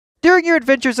During your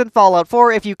adventures in Fallout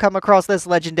 4, if you come across this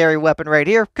legendary weapon right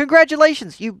here,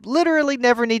 congratulations, you literally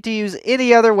never need to use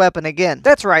any other weapon again.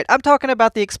 That's right, I'm talking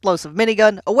about the explosive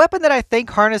minigun, a weapon that I think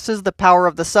harnesses the power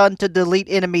of the sun to delete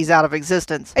enemies out of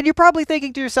existence. And you're probably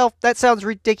thinking to yourself, that sounds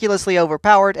ridiculously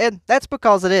overpowered, and that's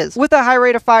because it is. With a high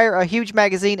rate of fire, a huge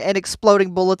magazine, and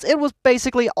exploding bullets, it was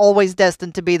basically always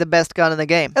destined to be the best gun in the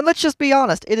game. And let's just be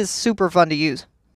honest, it is super fun to use.